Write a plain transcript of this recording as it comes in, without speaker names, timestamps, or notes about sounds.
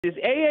Is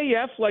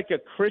AAF like a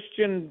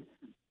Christian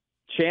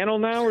channel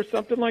now or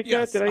something like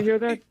Yes. that? Did I hear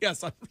that?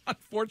 Yes,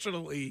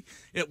 unfortunately,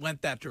 it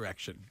went that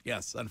direction.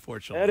 Yes,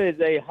 unfortunately. That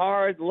is a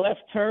hard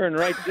left turn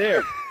right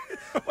there.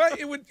 Well,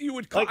 you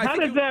would call, Like, how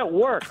does that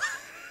work?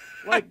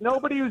 Like,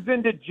 nobody who's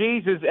into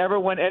Jesus ever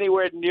went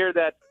anywhere near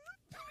that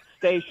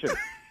station.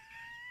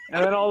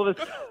 And then all of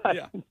a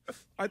sudden,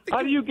 Yeah.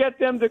 how do you get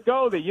them to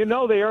go there? You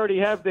know they already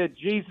have their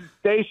Jesus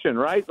station,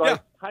 right?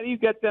 Like, how do you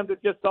get them to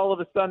just all of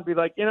a sudden be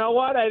like, you know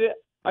what?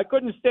 I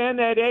couldn't stand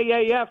that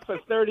AAF for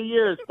 30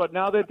 years, but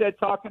now that they're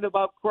talking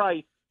about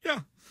Christ,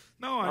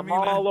 I'm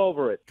all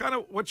over it. Kind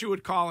of what you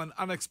would call an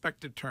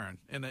unexpected turn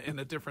in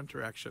a different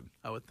direction,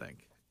 I would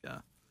think. Yeah.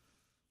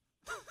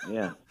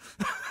 Yeah.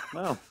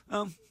 Well.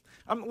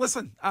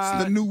 Listen.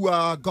 It's the new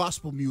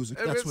gospel music.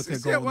 That's what they're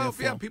going there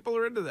for. Yeah, people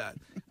are into that.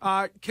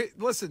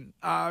 Listen,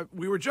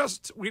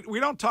 we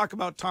don't talk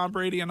about Tom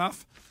Brady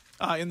enough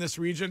in this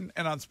region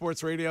and on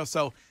sports radio.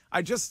 So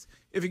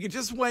if you could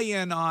just weigh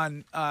in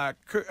on,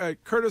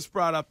 Curtis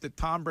brought up that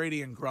Tom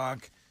Brady and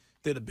Gronk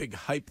did a big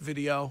hype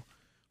video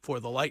for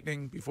the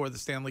Lightning before the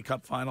Stanley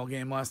Cup final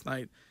game last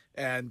night.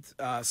 And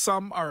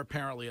some are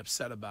apparently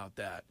upset about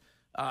that.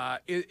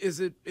 Is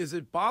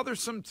it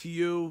bothersome to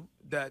you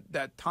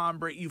that Tom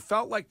Brady, you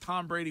felt like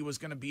Tom Brady was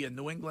going to be a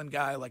New England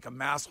guy, like a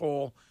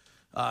masshole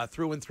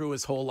through and through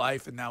his whole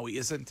life, and now he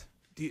isn't?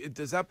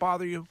 Does that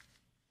bother you?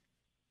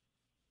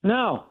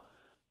 No,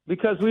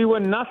 because we were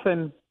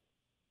nothing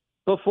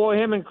before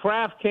him and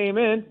Kraft came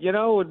in. You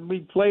know, when we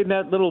played in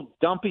that little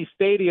dumpy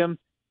stadium,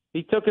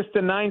 he took us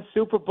to 9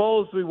 Super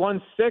Bowls. We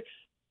won 6.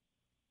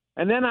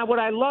 And then what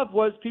I loved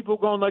was people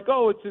going like,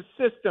 oh, it's a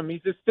system.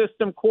 He's a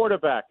system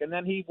quarterback. And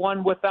then he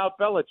won without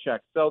Belichick.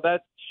 So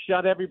that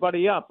shut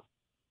everybody up.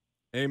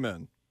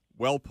 Amen.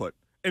 Well put.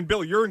 And,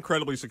 Bill, you're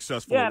incredibly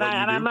successful Yeah, at what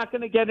you do. I'm not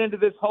going to get into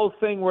this whole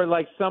thing where,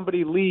 like,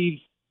 somebody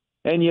leaves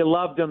and you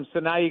loved him, so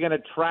now you're going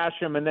to trash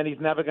him, and then he's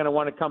never going to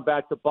want to come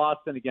back to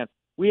Boston again.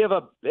 We have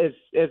as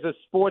a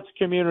sports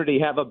community,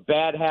 have a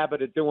bad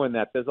habit of doing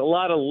that. There's a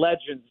lot of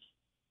legends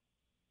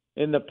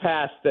in the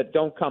past that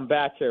don't come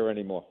back here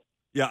anymore.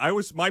 Yeah,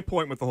 my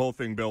point with the whole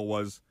thing, Bill,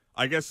 was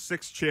I guess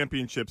 6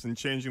 championships and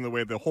changing the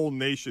way the whole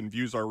nation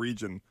views our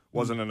region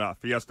wasn't enough.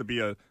 He has to be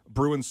a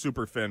Bruins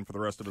super fan for the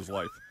rest of his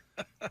life.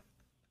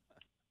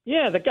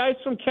 Yeah, the guy's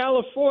from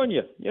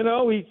California. You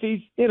know,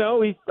 he's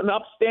an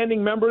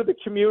upstanding member of the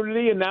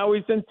community, and now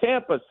he's in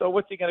Tampa. So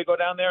what's he going to go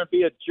down there and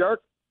be a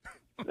jerk?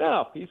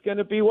 No, he's going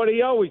to be what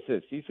he always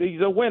is.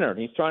 He's a winner.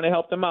 He's trying to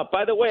help them out.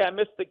 By the way, I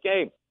missed the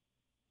game.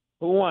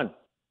 Who won?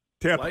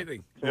 Tampa.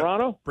 Lightning.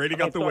 Toronto? Yep. Brady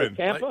got the win.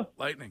 Tampa?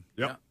 Lightning.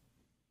 Yep. Yeah.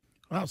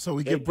 Wow, so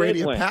we give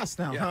Brady a win. pass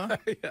now, huh?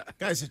 Yeah.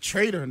 Guy's a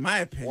traitor, in my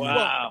opinion.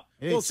 Wow.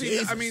 Hey, Well, see,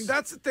 Jesus. I mean,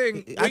 that's the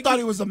thing. I thought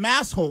he was a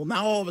masshole.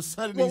 Now all of a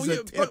sudden he's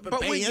a Tampa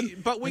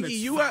Bayan. Wiggy,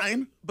 you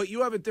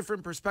have a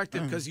different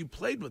perspective because you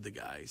played with the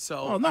guy. So,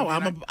 Oh no,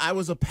 I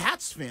was a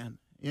Pats fan,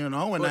 and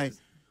I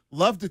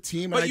loved the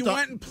team. But and you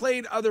went and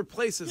played other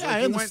places. Yeah, like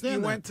I understand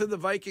you that. went to the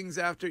Vikings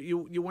after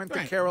you went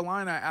to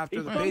Carolina after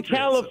He's the from Patriots.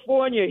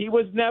 California. He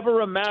was never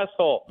a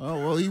masshole. Oh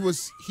well, he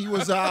was.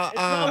 It's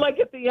not like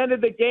at the end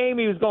of the game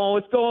he was going,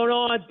 "What's going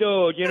on,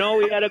 dude? You know,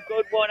 we had a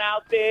good one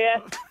out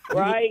there,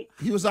 right?"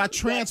 He was our We got the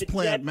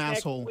transplant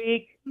Jets masshole. next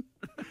week.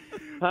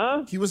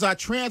 Huh? He was our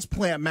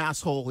transplant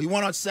masshole. He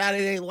went on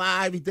Saturday Night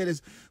Live. He did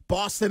his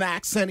Boston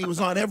accent. He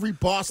was on every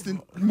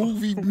Boston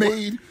movie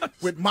made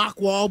with Mark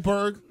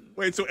Wahlberg.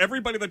 Wait, so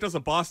everybody that does a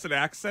Boston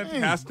accent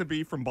has to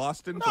be from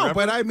Boston No, forever?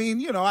 but I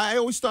mean, I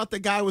always thought the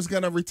guy was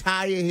going to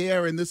retire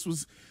here, and this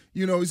was,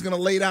 he's going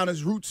to lay down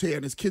his roots here,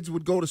 and his kids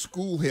would go to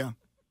school here.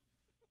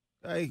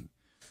 Hey,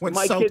 went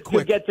My south kids quick.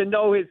 could get to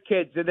know his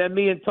kids, and then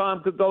me and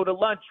Tom could go to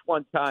lunch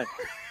one time.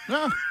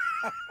 No.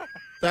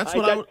 That's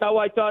how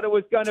I thought it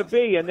was going to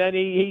be. And then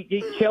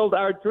he killed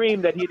our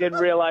dream that he didn't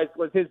realize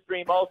was his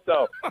dream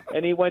also.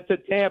 And he went to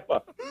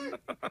Tampa.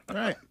 All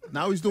right.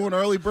 Now he's doing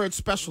early bird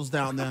specials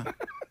down there.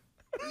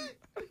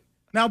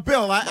 Now,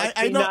 Bill,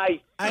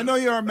 I know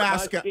you're a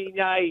mask guy. Must be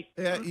nice.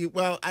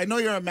 Well, I know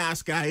you're a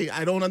mask guy.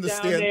 I don't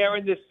understand. Down there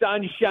in the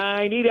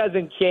sunshine, he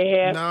doesn't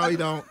care. No, he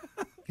don't.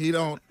 He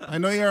don't. I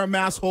know you're a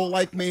masshole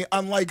like me,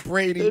 unlike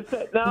Brady,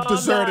 No, who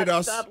deserted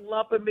us. Stop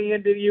lumping me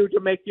into you to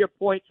make your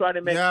point try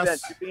to make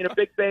sense. You're being a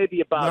big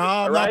baby about it. No,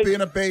 I'm not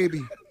being a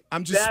baby.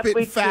 I'm just spitting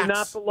Athletes do not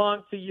facts.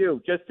 belong to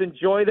you. Just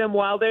enjoy them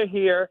while they're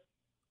here,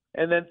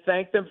 and then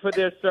thank them for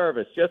their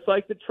service, just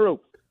like the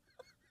troops.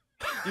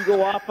 You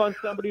go off on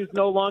somebody who's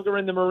no longer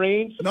in the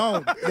Marines?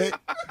 No,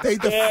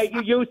 yeah,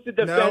 you used to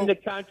defend the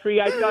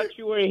country. I thought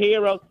you were a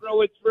hero.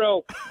 Throw it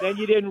through. Then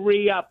you didn't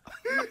re-up.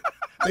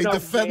 They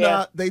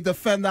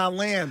defend our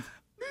land.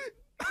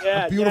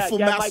 Yeah, beautiful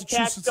My tax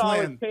Massachusetts dollars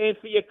land. paying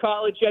for your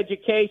college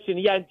education.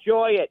 Yeah,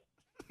 enjoy it.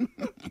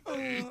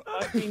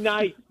 Must be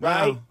nice,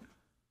 right?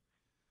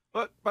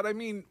 But I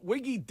mean,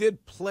 Wiggy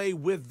did play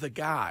with the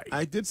guy.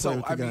 I did play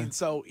with the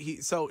guy.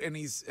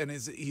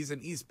 He's an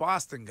East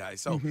Boston guy.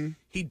 So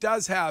he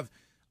does have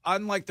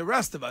unlike the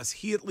rest of us,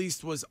 he at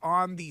least was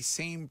on the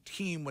same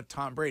team with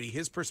Tom Brady.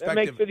 His That perspective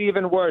makes it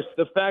even worse.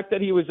 The fact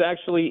that he was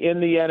actually in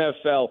the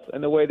NFL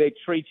and the way they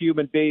treat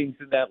human beings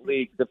in that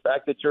league. The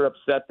fact that you're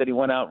upset that he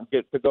went out and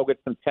to go get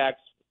some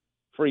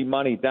tax-free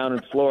money down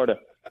in Florida.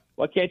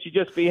 Why can't you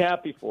just be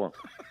happy for him?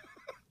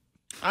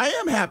 I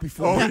am happy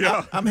for him.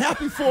 Yeah. I'm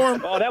happy for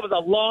him. Oh, that was a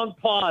long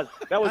pause.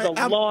 That was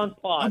a long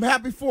pause. I'm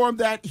happy for him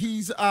that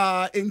he's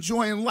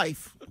enjoying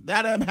life.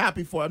 That I'm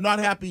happy for. I'm not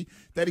happy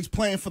that he's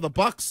playing for the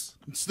Bucks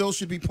and still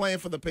should be playing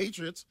for the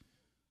Patriots.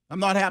 I'm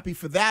not happy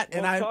for that. Well,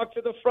 And I talk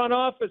to the front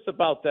office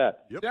about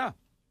that. Yep. Yeah.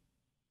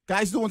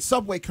 guys doing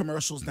Subway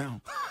commercials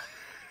now.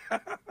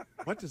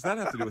 What does that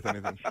have to do with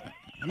anything?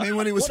 I mean,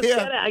 when he was What is here,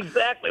 that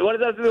exactly? What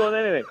does that have to do with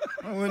anything?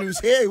 when he was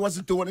here, he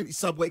wasn't doing any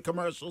Subway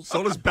commercials.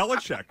 So does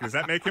Belichick. Does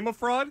that make him a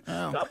fraud?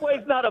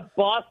 Subway's not a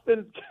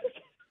Boston.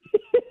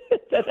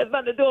 That has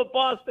nothing to do with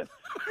Boston.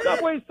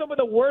 Subway's some of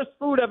the worst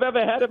food I've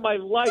ever had in my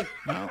life.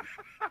 No.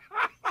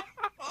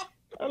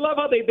 I love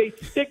how they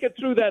stick it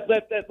through that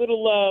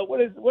little what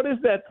is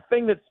that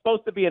thing that's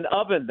supposed to be an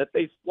oven that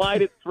they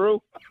slide it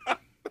through?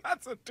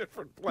 That's a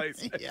different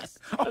place. Yes.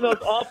 And those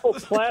awful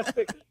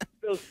plastic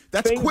those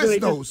That's things where they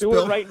Quiznos, just do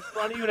Bill. it right in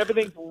front of you and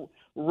everything's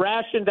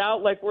rationed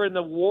out like we're in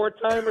the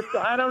wartime or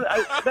something.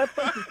 That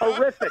place is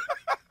horrific.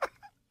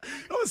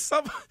 Oh,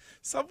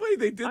 Subway,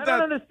 they did I that.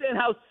 don't understand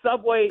how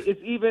Subway is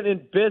even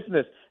in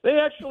business. They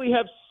actually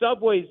have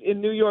Subways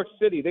in New York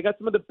City. They got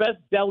some of the best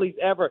delis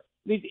ever.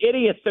 These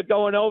idiots are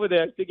going over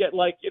there to get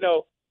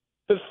the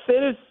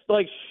thinnest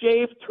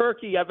shaved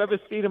turkey I've ever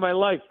seen in my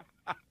life.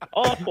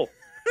 Awful.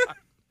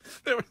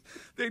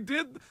 They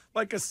did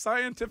a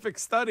scientific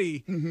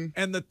study,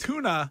 and the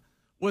tuna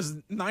was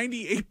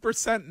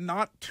 98%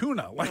 not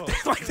tuna.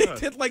 They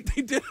did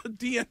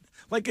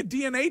a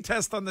DNA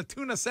test on the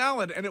tuna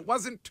salad, and it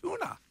wasn't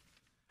tuna.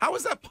 How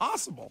is that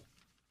possible?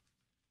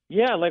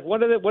 Yeah,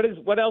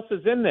 what else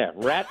is in there?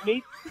 Rat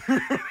meat?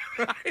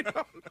 I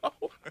don't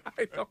know.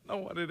 I don't know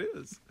what it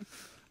is.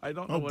 I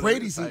don't know. What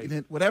Brady's it is. eating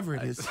it, whatever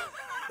it is.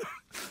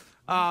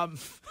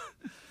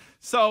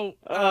 So.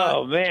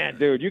 Oh man,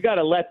 dude, you got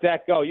to let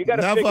that go. You got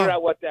to figure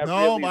out what that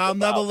really is No, I'll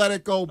never let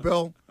it go,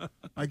 Bill.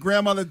 My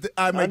grandmother.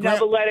 I'll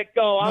never let it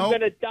go. I'm Nope.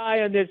 going to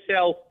die on this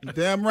hill.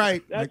 Damn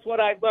right. That's what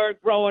I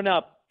learned growing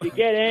up. You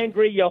get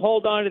angry, you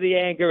hold on to the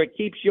anger. It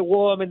keeps you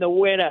warm in the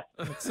winter.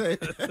 That's it.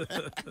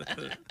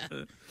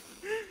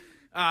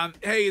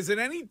 Hey, is it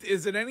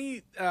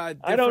any? I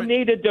don't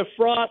need a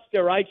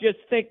defroster. I just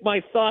think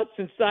my thoughts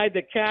inside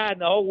the car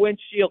and the whole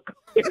windshield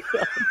clears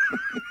up.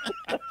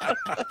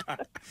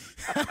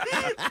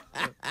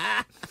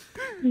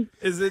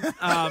 Is it?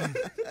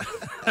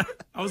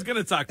 I was going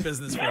to talk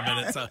business for a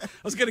minute, so I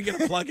was going to get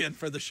a plug in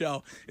for the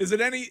show. Is it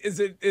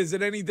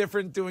any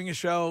different doing a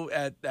show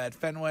at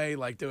Fenway,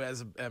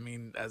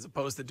 as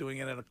opposed to doing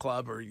it at a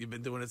club, or you've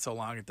been doing it so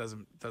long it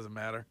doesn't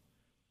matter?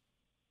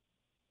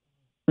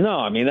 No,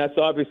 I mean that's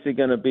obviously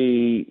going to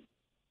be.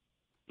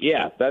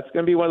 Yeah, that's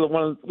going to be one of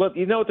the. Well,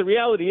 you know what the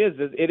reality is?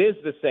 It is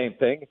the same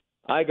thing.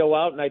 I go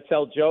out and I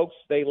tell jokes.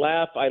 They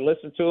laugh. I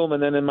listen to them,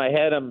 and then in my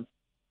head, I'm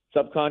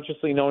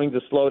subconsciously knowing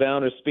to slow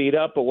down or speed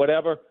up or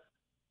whatever,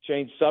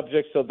 change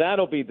subjects. So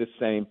that'll be the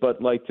same. But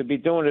to be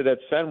doing it at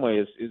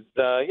Fenway it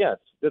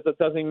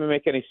doesn't even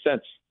make any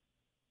sense.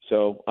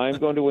 So I'm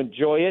going to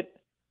enjoy it.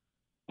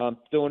 I'm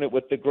doing it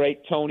with the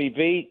great Tony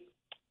V,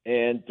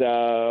 and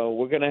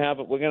we're gonna have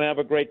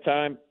a great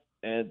time.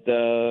 And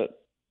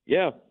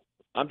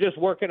I'm just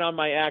working on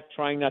my act,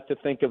 trying not to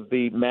think of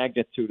the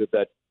magnitude of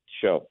that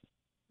show.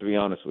 To be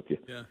honest with you.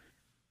 Yeah.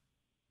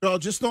 Girl,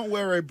 just don't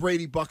wear a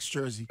Brady Bucks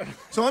jersey.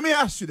 So let me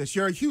ask you this.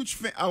 You're a huge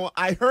fan.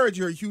 I heard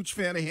you're a huge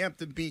fan of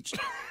Hampton Beach,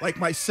 like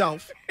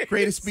myself.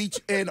 Greatest beach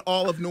in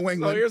all of New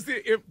England.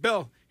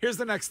 Bill, here's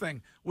the next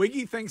thing.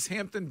 Wiggy thinks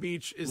Hampton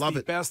Beach is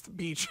the best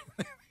beach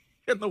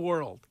in the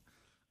world.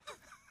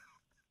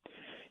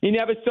 You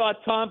never saw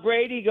Tom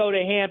Brady go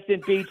to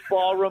Hampton Beach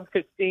Ballroom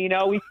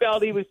Casino. We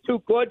felt he was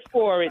too good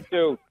for it,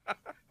 dude.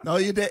 No,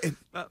 you didn't.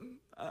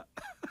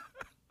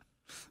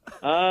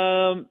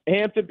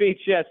 Hampton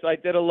Beach, yes, I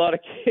did a lot of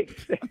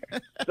gigs there.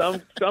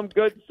 Some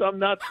good, some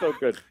not so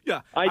good.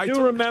 Yeah, I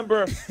do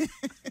remember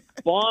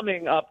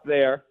bombing up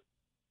there.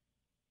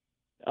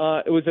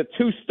 It was a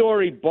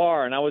 2-story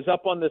bar, and I was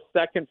up on the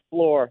second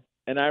floor,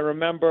 and I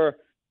remember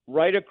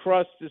right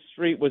across the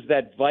street was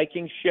that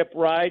Viking ship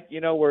ride,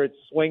 where it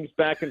swings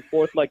back and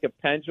forth like a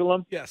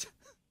pendulum. Yes.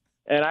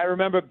 And I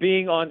remember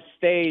being on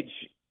stage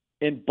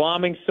and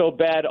bombing so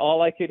bad,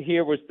 all I could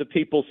hear was the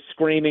people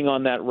screaming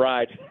on that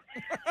ride.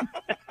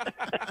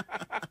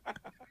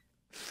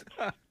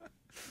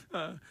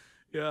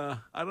 Yeah,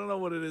 I don't know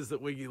what it is that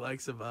Wiggy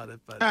likes about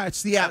it, but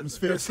It's the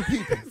atmosphere. It's the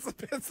people.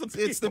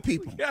 It's the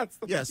people. Yeah, it's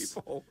the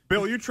people.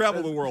 Bill, you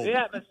travel the world. The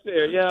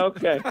atmosphere, yeah,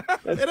 okay.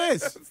 It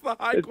is. It's the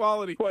high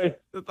quality.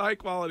 The high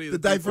quality. The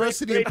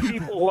diversity of Great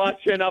people. people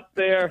watching up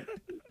there.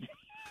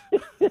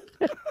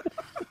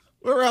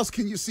 Where else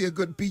can you see a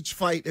good beach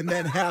fight and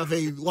then have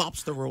a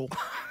lobster roll?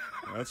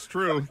 That's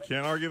true.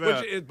 Can't argue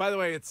that. Which, by the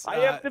way, it's. I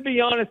have to be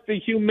honest. The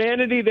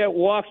humanity that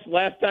walks.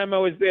 Last time I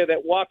was there,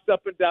 that walks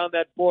up and down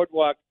that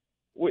boardwalk,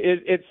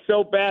 it's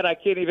so bad I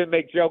can't even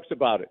make jokes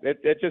about it.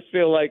 It just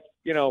feel like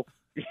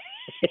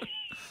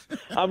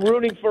I'm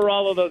rooting for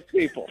all of those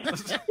people.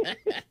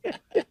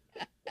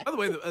 By the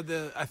way,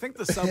 I think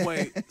the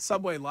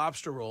Subway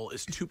lobster roll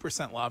is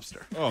 2%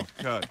 lobster. Oh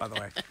God! By the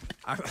way,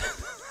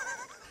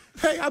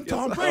 Hey, I'm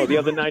Tom Brady.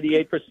 Oh, the other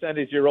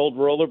 98% is your old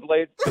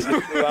rollerblades that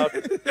you threw out?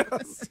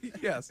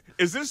 yes.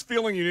 Is this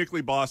feeling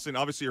uniquely Boston?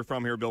 Obviously, you're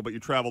from here, Bill, but you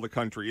travel the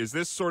country. Is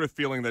this sort of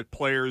feeling that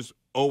players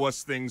owe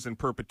us things in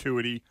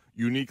perpetuity,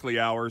 uniquely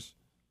ours?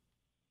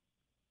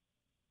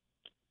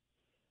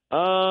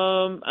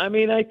 I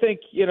mean, I think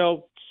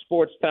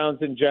sports towns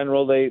in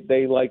general they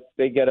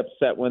get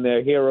upset when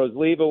their heroes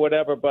leave or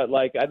whatever. But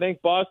I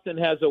think Boston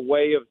has a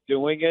way of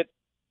doing it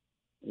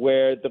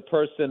where the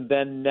person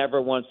then never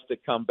wants to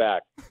come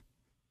back.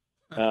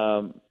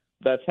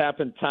 That's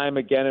happened time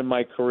again in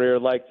my career.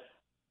 Like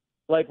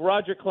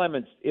Roger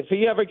Clemens, if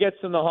he ever gets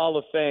in the Hall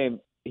of Fame,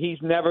 he's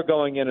never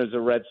going in as a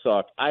Red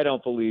Sox, I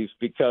don't believe,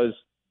 because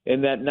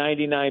in that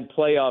 99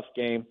 playoff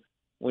game,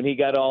 when he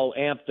got all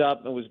amped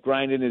up and was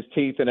grinding his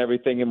teeth and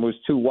everything and was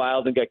too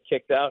wild and got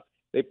kicked out,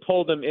 they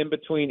pulled him in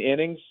between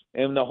innings,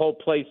 and the whole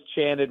place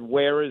chanted,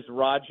 "Where is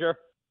Roger?"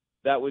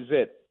 That was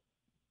it.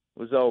 It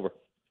was over.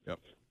 Yep.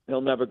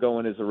 He'll never go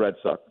in as a Red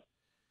Sox.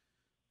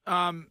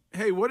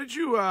 Hey, what did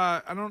you?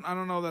 I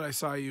don't know that I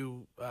saw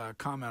you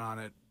comment on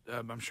it.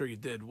 I'm sure you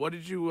did. What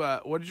did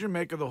you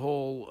make of the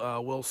whole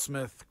Will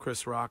Smith,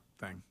 Chris Rock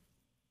thing?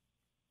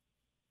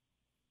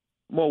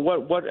 Well,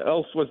 what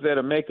else was there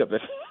to make of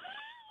it?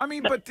 I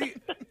mean, but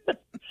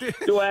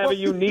do I have a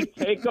unique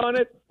take on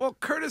it? Well,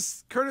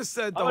 Curtis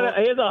said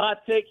here's a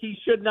hot take. He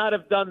should not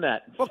have done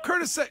that. Well,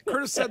 Curtis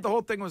said the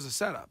whole thing was a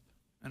setup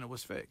and it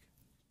was fake.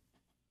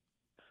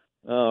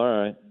 Oh,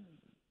 all right.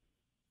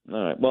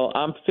 All right. Well,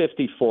 I'm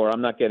 54.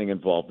 I'm not getting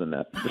involved in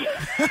that.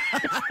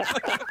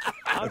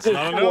 I'm just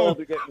too old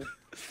to get.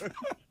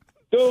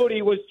 Dude,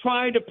 he was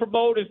trying to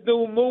promote his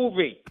new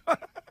movie.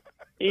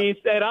 He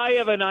said, "I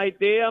have an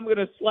idea. I'm going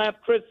to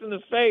slap Chris in the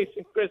face."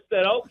 And Chris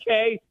said,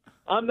 "Okay,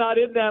 I'm not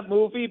in that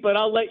movie, but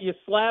I'll let you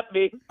slap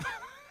me."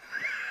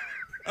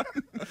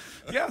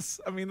 Yes,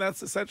 I mean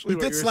that's essentially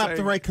what He you're did slap saying.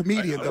 the right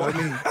comedian, though. I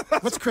mean,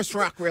 what's Chris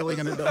Rock really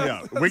going to do?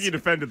 Yeah, Wiggy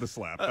defended the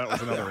slap. That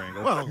was another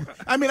angle. Well,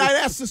 I mean, I'd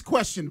ask this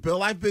question,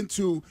 Bill. I've been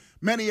to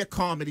many a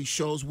comedy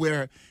shows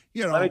where,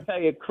 Let me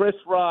tell you,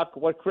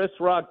 what Chris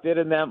Rock did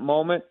in that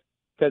moment,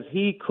 because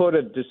he could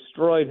have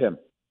destroyed him.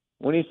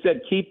 When he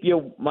said, "Keep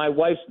my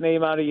wife's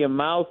name out of your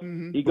mouth,"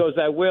 he goes,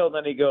 "I will."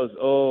 Then he goes,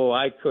 "Oh,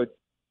 I could."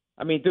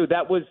 I mean, dude,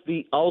 that was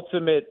the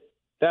ultimate.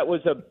 That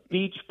was a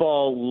beach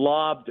ball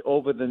lobbed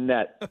over the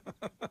net.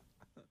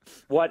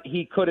 What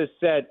he could have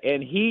said.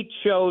 And he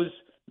chose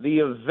the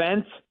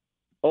event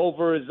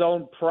over his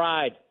own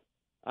pride.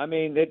 I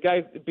mean, the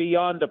guy's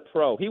beyond a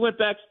pro. He went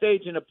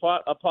backstage and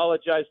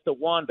apologized to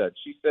Wanda.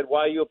 She said,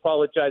 "Why are you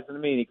apologizing to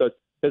me?" And he goes,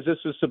 "Because this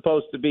was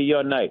supposed to be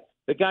your night."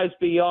 The guy's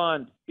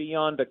beyond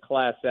a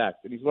class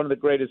act. And he's one of the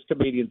greatest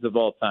comedians of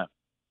all time.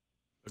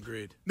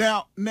 Agreed.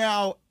 Now,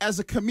 as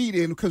a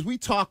comedian, because we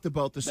talked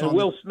about this. And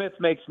Will Smith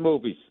makes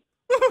movies.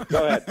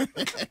 Go ahead.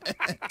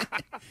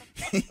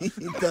 He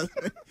does.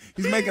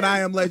 He's making I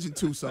Am Legend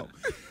too. So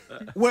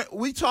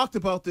we talked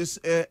about this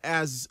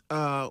as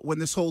when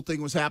this whole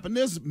thing was happening.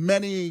 There's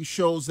many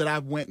shows that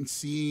I've went and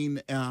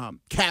seen.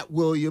 Cat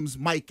Williams,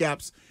 Mike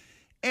Epps,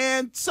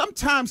 and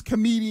sometimes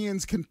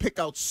comedians can pick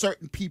out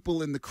certain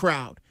people in the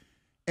crowd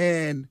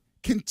and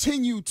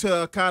continue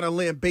to kind of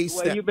lambaste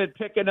Well, that. you've been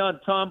picking on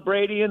Tom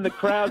Brady in the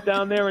crowd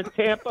down there in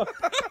Tampa.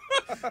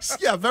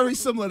 Yeah, very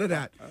similar to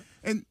that.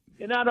 And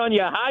you're not on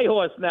your high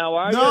horse now,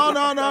 are you?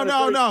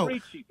 No.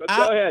 Preachy, but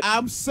go ahead.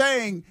 I'm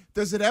saying,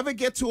 does it ever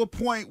get to a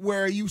point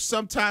where you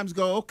sometimes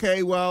go,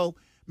 okay, well,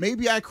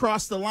 maybe I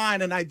crossed the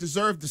line and I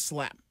deserve the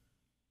slap?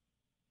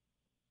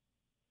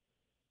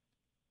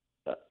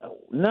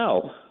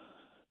 No.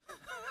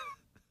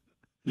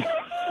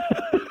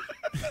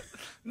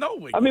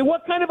 No, I mean,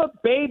 what kind of a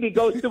baby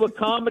goes to a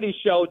comedy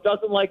show,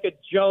 doesn't like a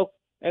joke,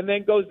 and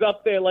then goes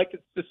up there like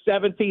it's the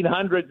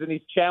 1700s and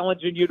he's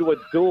challenging you to a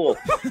duel?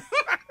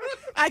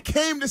 I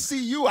came to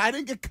see you. I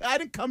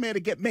didn't come here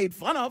to get made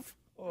fun of.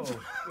 Oh,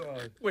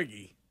 God.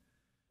 Wiggy.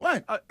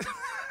 What?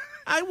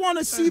 I want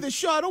to see the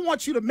show. I don't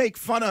want you to make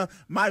fun of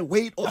my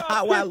weight or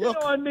how I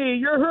look. On me.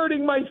 You're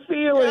hurting my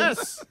feelings.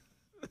 Yes.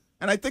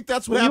 And I think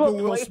that's what Were happened you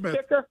with a Will place Smith.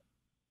 kicker?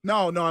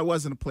 No, I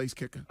wasn't a place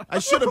kicker. I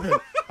should have been.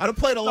 I'd have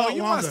played a lot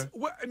longer.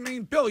 I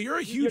mean, Bill, you're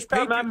a huge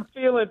Patriot. I'm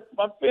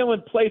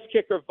feeling place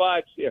kicker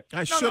vibes here.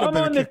 I should have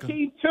been a I'm on kicker. the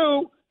team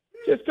too,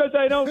 just because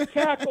I don't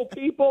tackle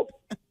people.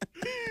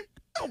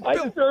 I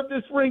deserve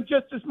this ring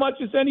just as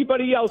much as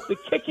anybody else. The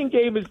kicking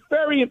game is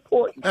very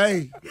important.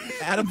 Hey,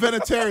 Adam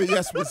Vinatieri,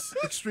 yes, was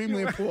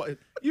extremely important.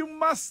 You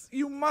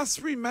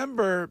must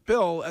remember,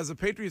 Bill, as a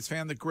Patriots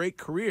fan, the great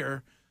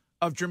career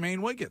of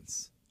Jermaine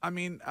Wiggins. I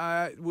mean,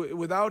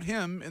 without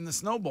him in the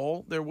Snow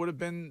Bowl, there would have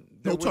been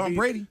No Tom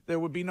Brady. There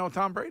would be no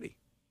Tom Brady.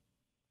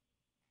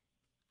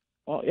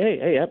 Oh,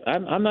 hey,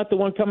 I'm not the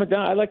one coming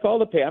down. I like all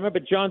the pay. I remember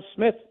John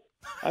Smith.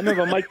 I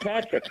remember Mike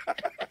Patrick.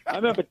 I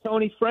remember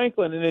Tony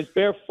Franklin in his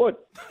bare foot.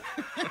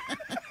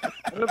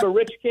 I remember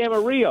Rich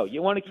Camarillo.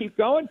 You want to keep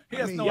going? He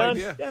has no Jan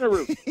idea.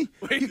 Stenerud.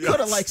 You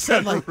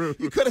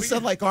could have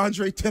said like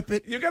Andre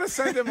Tippett. You got to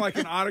send him like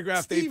an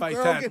autographed Steve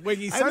 8x10. Rogan.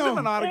 Wiggy, I send know. him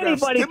an autographed.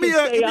 Anybody Give me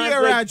can say your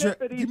Andre address.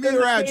 Tippett. He's Give me in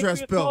your the address,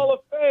 Patriots Bill. Hall of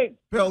Fame.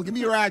 Bill, give me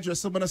your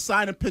address. I'm going to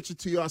sign a picture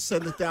to you. I'll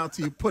send it down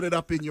to you. Put it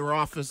up in your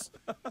office.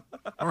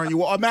 Or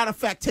you, or matter of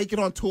fact, take it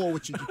on tour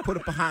with you. Just put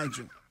it behind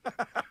you.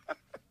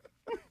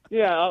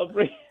 Yeah,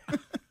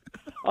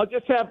 I'll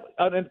just have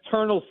an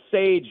internal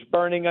sage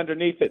burning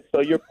underneath it,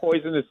 so your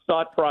poisonous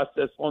thought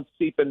process won't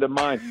seep into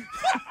mine.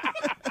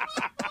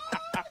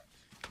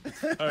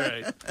 All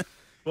right.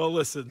 Well,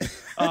 listen.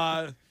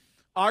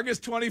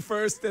 August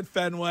 21st at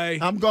Fenway.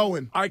 I'm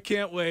going. I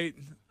can't wait.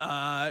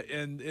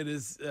 And it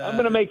is. I'm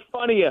going to make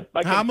fun of you.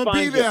 I'm going to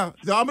be there.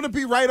 I'm going to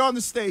be right on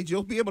the stage.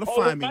 You'll be able to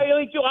find me.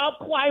 I'll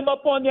climb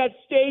up on that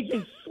stage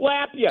and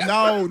slap you.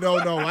 No.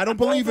 I don't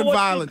believe in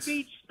violence.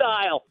 Beach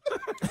style.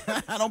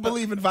 I don't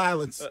believe in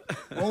violence.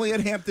 Only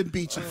at Hampton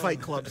Beach and fight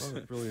clubs.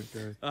 Brilliant,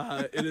 Gary.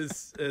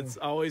 It's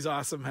always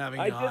awesome having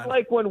you I on. did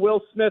like when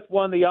Will Smith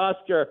won the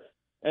Oscar,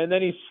 and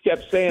then he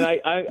kept saying,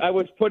 I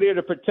was put here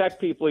to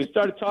protect people. He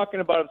started talking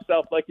about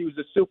himself like he was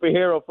a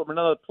superhero from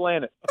another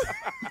planet.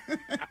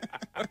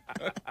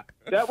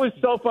 That was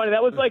so funny.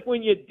 That was like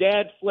when your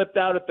dad flipped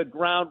out at the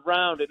ground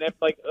round, and had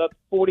like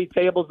 40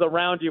 tables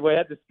around you. We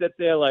had to sit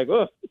there like,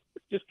 oh,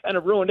 just kind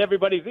of ruined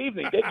everybody's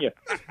evening, didn't you?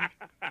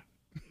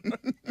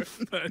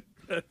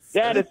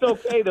 Dad, it's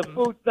okay. The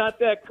food's not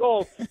that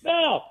cold.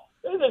 No,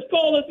 it's as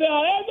cold as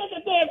hell. Hey, get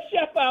the damn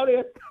chef out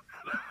here.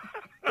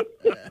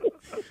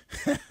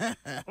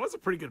 It was a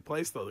pretty good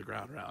place, though, the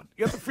ground round.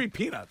 You got the free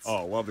peanuts.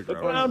 Oh, love the The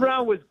ground. ground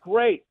round was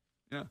great.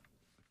 Yeah.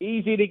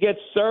 Easy to get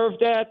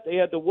served at. They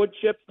had the wood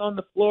chips on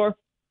the floor.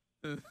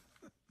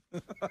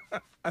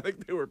 I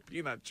think they were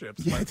peanut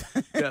chips. But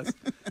yes.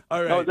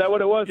 All right. Oh, is that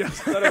what it was?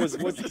 Yes. I thought it was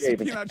wood It's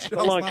shaving. peanut chips,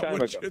 A long not time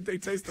wood ago. chips. They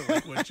tasted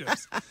like wood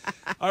chips.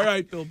 All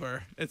right, Bill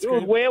Burr. It's Dude,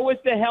 great. where was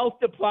the health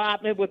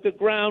department with the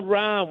ground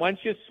round? Why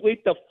don't you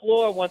sweep the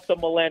floor once a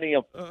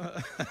millennium?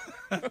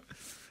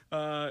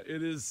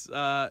 It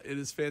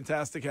is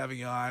fantastic having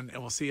you on, and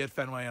we'll see you at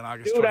Fenway on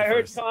August 21st. Dude, I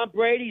heard Tom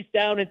Brady's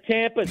down in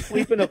Tampa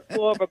sweeping the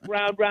floor of a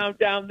ground round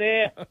down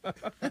there.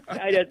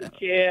 Guy doesn't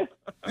care.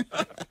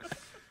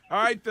 All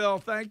right, Bill.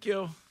 Thank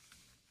you.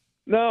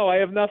 No, I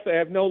have nothing. I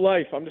have no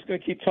life. I'm just going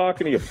to keep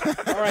talking to you.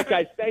 All right,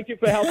 guys. Thank you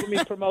for helping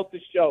me promote the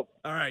show.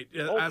 All right.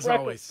 Old As Breakfast,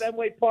 always.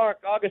 Fenway Park,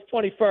 August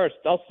 21st.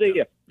 I'll see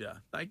you. Yeah.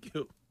 Thank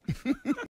you.